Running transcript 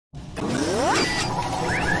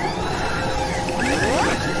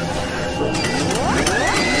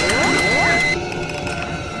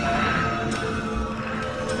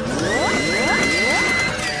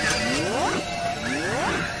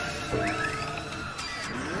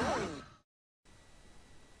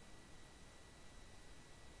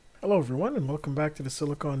Hello everyone, and welcome back to the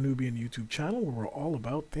Silicon Nubian YouTube channel, where we're all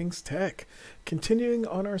about things tech. Continuing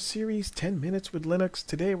on our series 10 Minutes with Linux,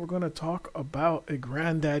 today we're going to talk about a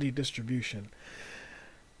granddaddy distribution.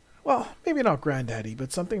 Well, maybe not granddaddy,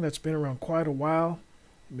 but something that's been around quite a while,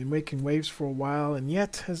 been making waves for a while, and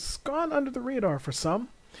yet has gone under the radar for some,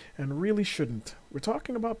 and really shouldn't. We're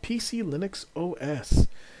talking about PCLinuxOS.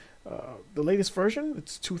 The latest version,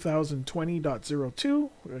 it's 2020.02.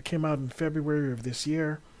 It came out in February of this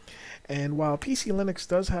year. And while PCLinux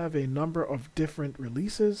does have a number of different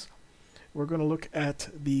releases, we're going to look at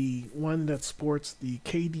the one that sports the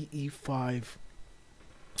KDE5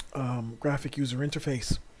 graphic user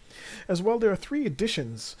interface. As well, there are 3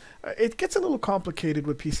 editions. It gets a little complicated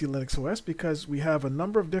with PCLinuxOS because we have a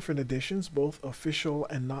number of different editions, both official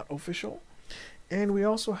and not official. And we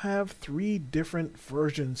also have 3 different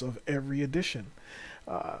versions of every edition.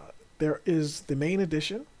 There is the main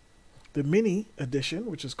edition, the mini edition,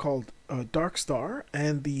 which is called Dark Star,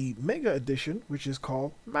 and the mega edition, which is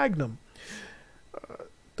called Magnum.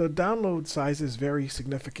 The download sizes vary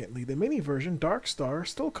significantly. The mini version, Dark Star,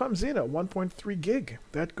 still comes in at 1.3 gig.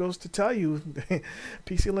 That goes to tell you,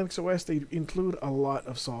 PCLinuxOS, they include a lot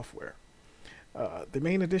of software. The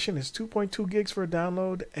main edition is 2.2 gigs for a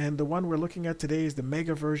download, and the one we're looking at today is the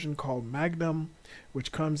mega version called Magnum,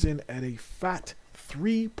 which comes in at a fat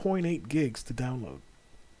 3.8 gigs to download.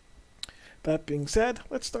 That being said,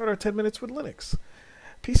 let's start our 10 minutes with Linux.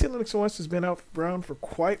 PCLinuxOS has been around for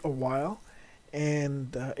quite a while,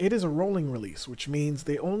 and it is a rolling release, which means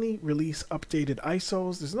they only release updated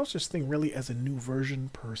ISOs. There's no such thing really as a new version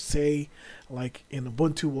per se, like in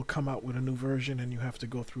Ubuntu will come out with a new version and you have to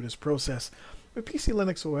go through this process. With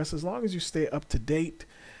PCLinuxOS, as long as you stay up to date,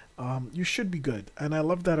 you should be good. And I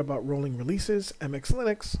love that about rolling releases. MX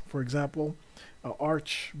Linux, for example,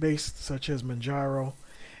 Arch-based such as Manjaro,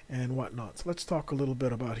 and whatnot. So let's talk a little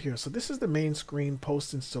bit about here. So this is the main screen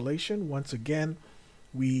post installation. Once again,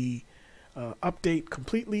 we update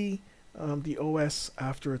completely the OS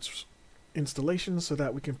after its installation so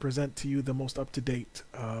that we can present to you the most up-to-date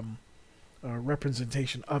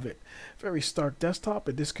representation of it. Very stark desktop,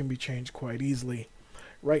 but this can be changed quite easily.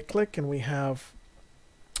 Right click and we have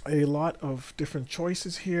a lot of different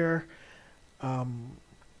choices here.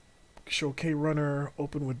 Show KRunner,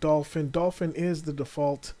 open with Dolphin. Dolphin is the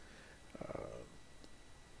default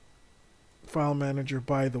file manager,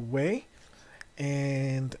 by the way.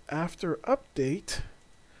 And after update,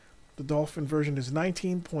 the Dolphin version is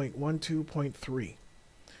 19.12.3.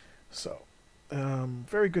 So,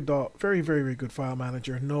 very good, very good file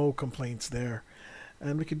manager. No complaints there.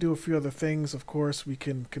 And we can do a few other things. Of course, we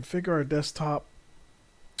can configure our desktop.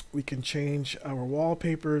 We can change our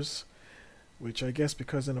wallpapers, which I guess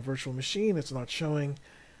because in a virtual machine it's not showing.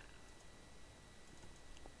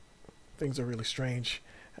 Things are really strange.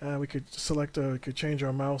 We could select, we could change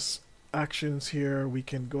our mouse actions here. We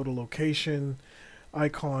can go to location,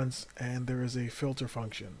 icons, and there is a filter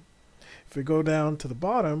function. If we go down to the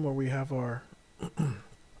bottom where we have our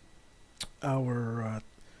our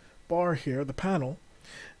bar here, the panel,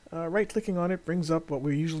 right clicking on it brings up what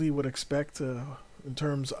we usually would expect in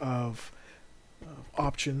terms of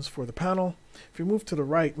options for the panel. If we move to the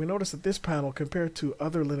right, we notice that this panel, compared to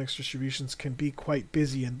other Linux distributions, can be quite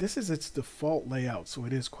busy, and this is its default layout, so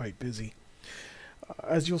it is quite busy.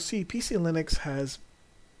 As you'll see, PCLinux has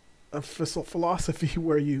a philosophy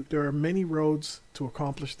where there are many roads to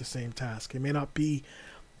accomplish the same task. It may not be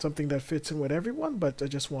something that fits in with everyone, but I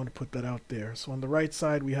just want to put that out there. So on the right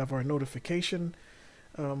side, we have our notification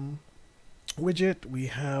widget. We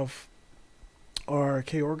have our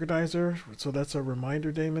K organizer, so that's a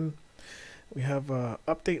reminder daemon. We have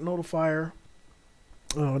update notifier,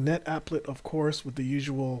 net applet, of course, with the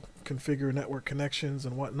usual configure network connections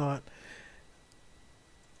and whatnot,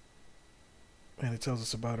 and it tells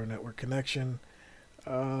us about our network connection.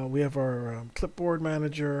 We have our clipboard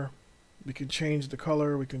manager. We can change the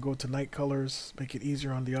color. We can go to night colors, make it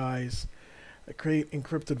easier on the eyes. Create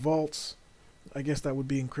encrypted vaults. I guess that would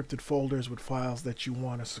be encrypted folders with files that you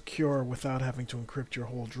want to secure without having to encrypt your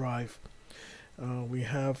whole drive. We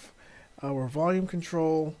have our volume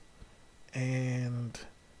control, and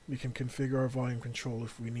we can configure our volume control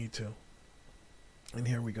if we need to. And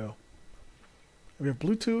here we go. We have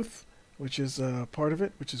Bluetooth, which is part of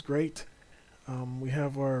it, which is great. We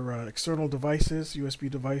have our external devices,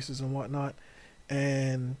 USB devices and whatnot,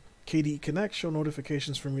 and KDE Connect, show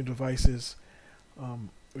notifications from your devices.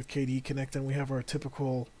 With KDE Connect, and we have our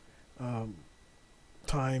typical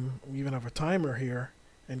time. We even have a timer here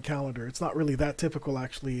and calendar. It's not really that typical,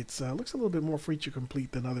 actually. It's looks a little bit more feature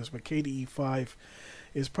complete than others, but KDE5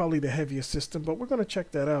 is probably the heaviest system, but we're going to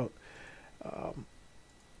check that out.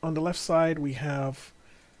 on the left side, we have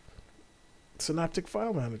Synaptic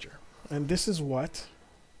File Manager. And this is what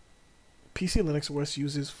PCLinuxOS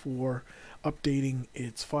uses for updating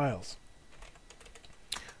its files.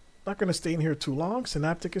 Not going to stay in here too long.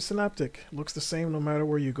 Synaptic is Synaptic. Looks the same no matter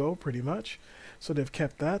where you go, pretty much. So they've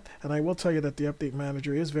kept that. And I will tell you that the Update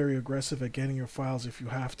Manager is very aggressive at getting your files if you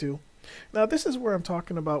have to. Now, this is where I'm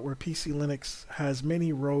talking about where PC Linux has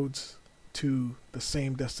many roads to the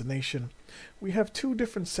same destination. We have two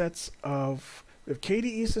different sets of, we have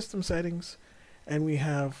KDE system settings, and we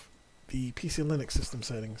have the PC Linux system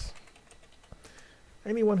settings.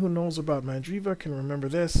 Anyone who knows about Mandriva can remember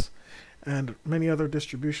this, and many other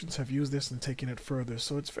distributions have used this and taken it further.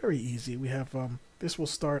 So it's very easy. We have this will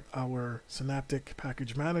start our Synaptic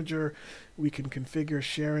package manager. We can configure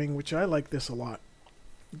sharing, which I like this a lot.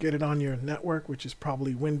 Get it on your network, which is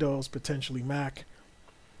probably Windows, potentially Mac.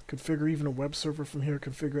 Configure even a web server from here.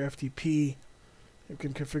 Configure FTP. You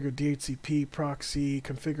can configure DHCP, proxy,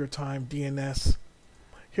 configure time, DNS.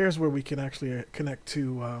 Here's where we can actually connect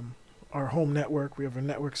to our home network. We have a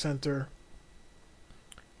network center,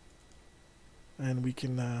 and we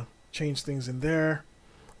can change things in there.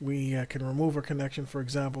 We can remove our connection, for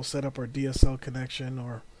example, set up our DSL connection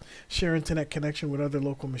or share internet connection with other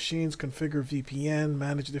local machines, configure VPN,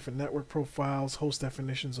 manage different network profiles, host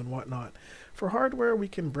definitions, and whatnot. For hardware, we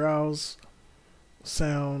can browse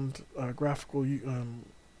sound, graphical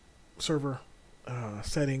server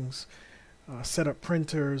settings, set up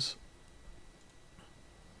printers,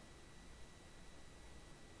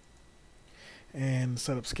 and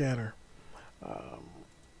set up scanner.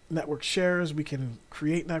 Network shares, we can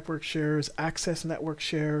create network shares, access network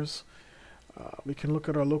shares. We can look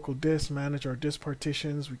at our local disk, manage our disk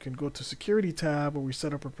partitions. We can go to security tab where we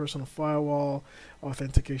set up our personal firewall,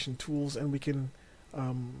 authentication tools, and we can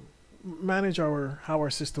manage how our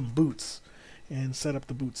system boots and set up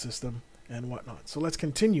the boot system and whatnot. So let's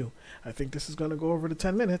continue. I think this is going to go over to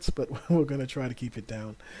 10 minutes, but we're going to try to keep it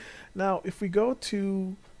down. Now, if we go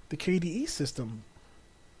to the KDE system,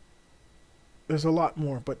 there's a lot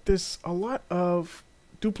more, but there's a lot of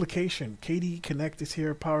duplication. KDE Connect is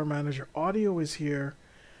here, Power Manager Audio is here.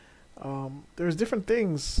 There's different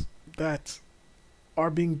things that are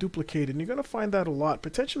being duplicated, and you're going to find that a lot,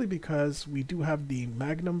 potentially because we do have the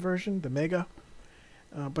Magnum version, the Mega,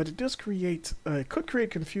 but it does create, it could create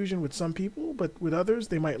confusion with some people, but with others,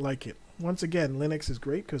 they might like it. Once again, Linux is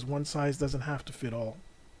great because one size doesn't have to fit all.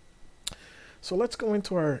 So let's go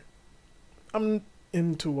into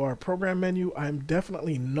our program menu. I'm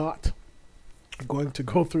definitely not going to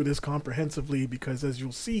go through this comprehensively because, as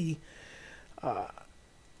you'll see,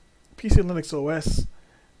 PCLinuxOS,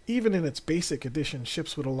 even in its basic edition,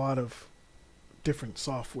 ships with a lot of different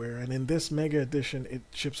software, and in this Mega edition it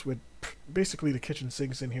ships with basically the kitchen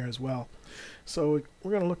sinks in here as well. So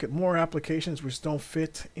we're going to look at more applications which don't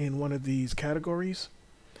fit in one of these categories,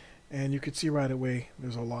 and you can see right away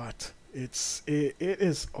there's a lot. It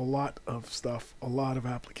is a lot of stuff, a lot of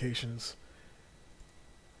applications.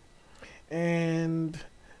 And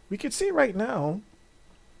we can see right now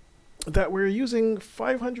that we're using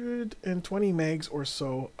 520 megs or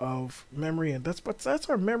so of memory, and that's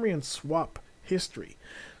our memory and swap history.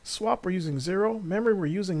 Swap we're using 0, memory we're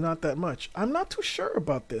using not that much. I'm not too sure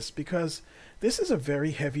about this because this is a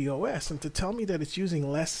very heavy OS, and to tell me that it's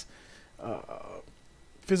using less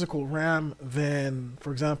physical RAM than,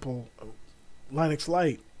 for example, Linux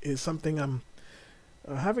Lite is something I'm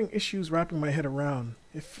having issues wrapping my head around.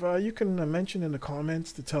 If you can mention in the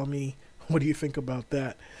comments to tell me what do you think about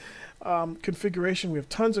that. Configuration, we have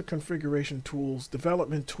tons of configuration tools,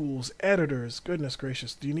 development tools, editors, goodness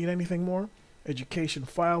gracious, do you need anything more? Education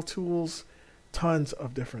file tools, tons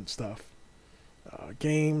of different stuff.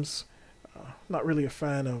 Games, not really a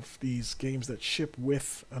fan of these games that ship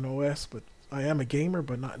with an OS, but I am a gamer,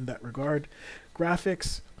 but not in that regard.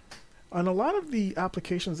 Graphics, on a lot of the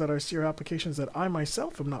applications that I see are applications that I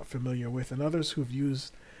myself am not familiar with, and others who've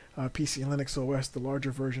used PCLinuxOS, the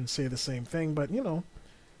larger versions, say the same thing, but you know,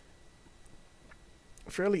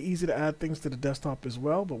 fairly easy to add things to the desktop as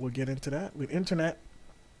well, but we'll get into that. With internet,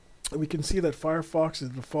 we can see that Firefox is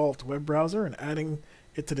the default web browser, and adding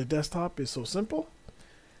it to the desktop is so simple.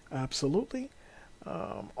 Absolutely.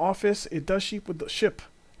 Office, it does ship with the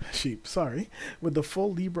with the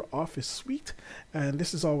full LibreOffice suite, and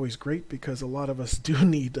this is always great because a lot of us do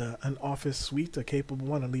need an Office suite, a capable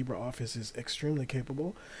one, and LibreOffice is extremely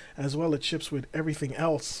capable. As well, it ships with everything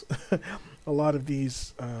else. A lot of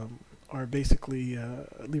these are basically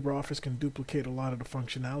LibreOffice can duplicate a lot of the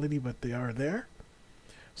functionality, but they are there.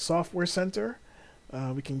 Software Center,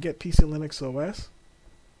 we can get PCLinuxOS,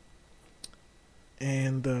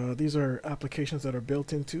 And these are applications that are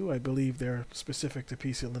built into. I believe they're specific to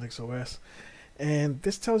PCLinuxOS. And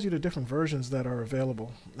this tells you the different versions that are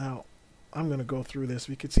available. Now, I'm going to go through this.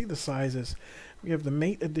 We can see the sizes. We have the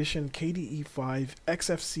Mate Edition KDE5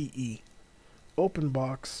 XFCE, Open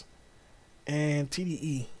Box, and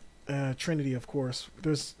TDE. Trinity, of course.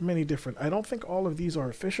 There's many different. I don't think all of these are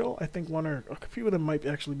official. I think a few of them might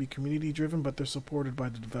actually be community driven, but they're supported by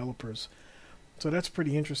the developers. So that's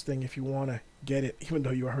pretty interesting if you want to get it, even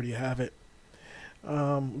though you already have it.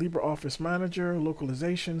 LibreOffice Manager,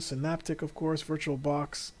 localization, Synaptic, of course,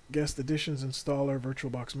 VirtualBox, guest editions installer,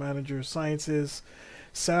 VirtualBox Manager, Sciences,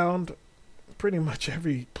 sound, pretty much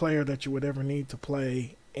every player that you would ever need to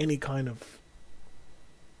play any kind of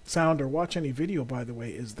sound or watch any video, by the way,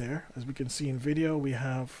 is there. As we can see in video, we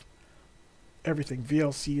have everything.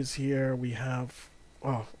 VLC is here. We have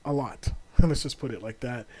a lot. Let's just put it like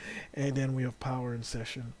that. And then we have power in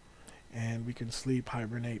session, and we can sleep,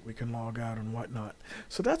 hibernate, we can log out and whatnot.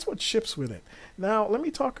 So that's what ships with it. Now let me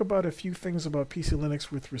talk about a few things about PC Linux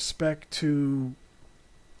with respect to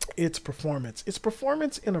its performance. Its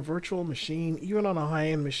performance in a virtual machine, even on a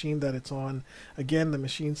high-end machine that it's on. Again, the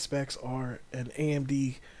machine specs are an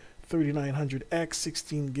AMD 3900X,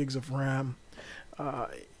 16 gigs of RAM.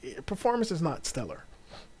 Performance is not stellar.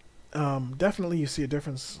 Definitely you see a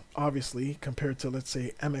difference, obviously, compared to, let's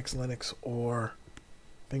say, MX Linux or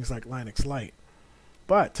things like Linux Lite.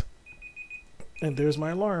 But, and there's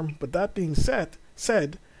my alarm, but that being said,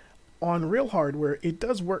 on real hardware, it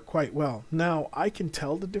does work quite well. Now, I can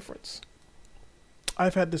tell the difference.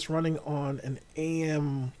 I've had this running on an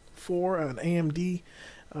AM4, an AMD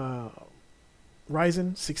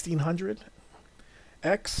Ryzen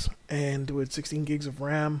 1600X, and with 16 gigs of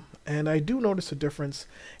RAM, and I do notice a difference.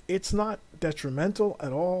 It's not detrimental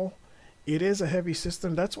at all. It is a heavy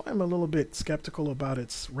system. That's why I'm a little bit skeptical about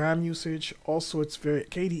its RAM usage. Also,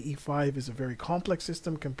 KDE5 is a very complex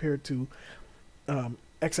system compared to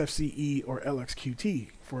XFCE or LXQT,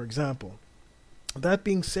 for example. That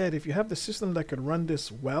being said, if you have the system that could run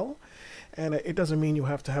this well, and it doesn't mean you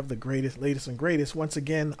have to have the latest and greatest. Once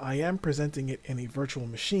again, I am presenting it in a virtual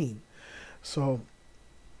machine. So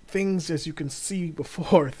things, as you can see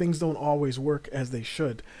before, things don't always work as they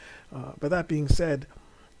should. But that being said,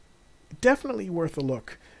 definitely worth a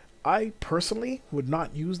look. I personally would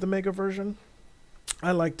not use the Mega version.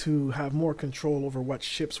 I like to have more control over what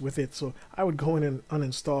ships with it, so I would go in and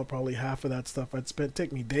uninstall probably half of that stuff.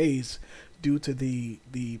 Take me days due to the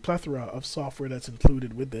plethora of software that's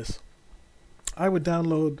included with this. I would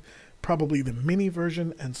download probably the mini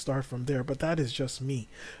version and start from there, but that is just me.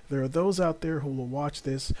 There are those out there who will watch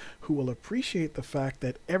this who will appreciate the fact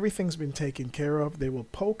that everything's been taken care of. They will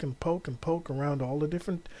poke and poke and poke around all the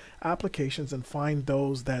different applications and find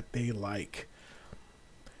those that they like.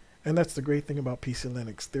 And that's the great thing about PC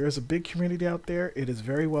Linux. There is a big community out there. It is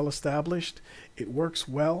very well established. It works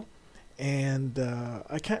well. And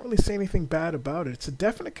I can't really say anything bad about it. It's a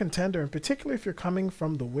definite contender, and particularly if you're coming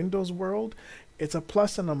from the Windows world, it's a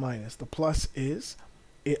plus and a minus. The plus is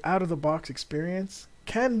it out-of-the-box experience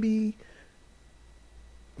can be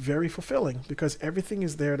very fulfilling because everything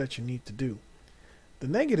is there that you need to do. The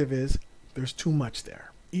negative is there's too much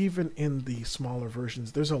there. Even in the smaller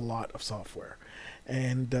versions, there's a lot of software.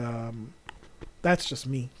 And that's just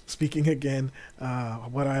me speaking again,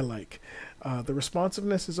 what I like. The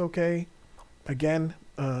responsiveness is okay. Again,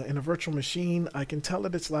 in a virtual machine, I can tell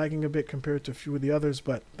that it's lagging a bit compared to a few of the others,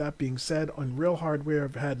 but that being said, on real hardware,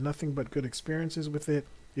 I've had nothing but good experiences with it.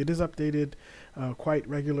 It is updated quite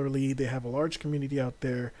regularly. They have a large community out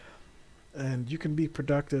there, and you can be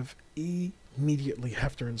productive immediately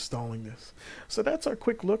after installing this. So that's our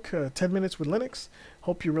quick look, 10 minutes with Linux.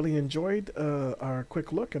 Hope you really enjoyed our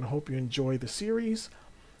quick look, and hope you enjoy the series.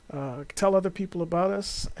 Tell other people about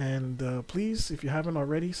us, and please, if you haven't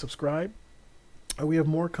already, subscribe. We have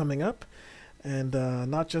more coming up, and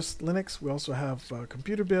not just Linux. We also have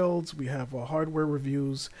computer builds, we have hardware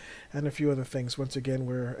reviews, and a few other things. Once again,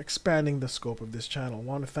 we're expanding the scope of this channel. I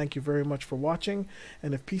want to thank you very much for watching,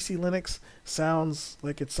 and if PC Linux sounds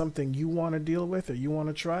like it's something you want to deal with or you want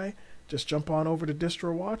to try, just jump on over to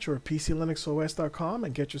DistroWatch or PCLinuxOS.com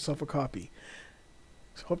and get yourself a copy.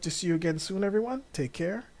 Hope to see you again soon, everyone. Take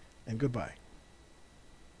care, and goodbye.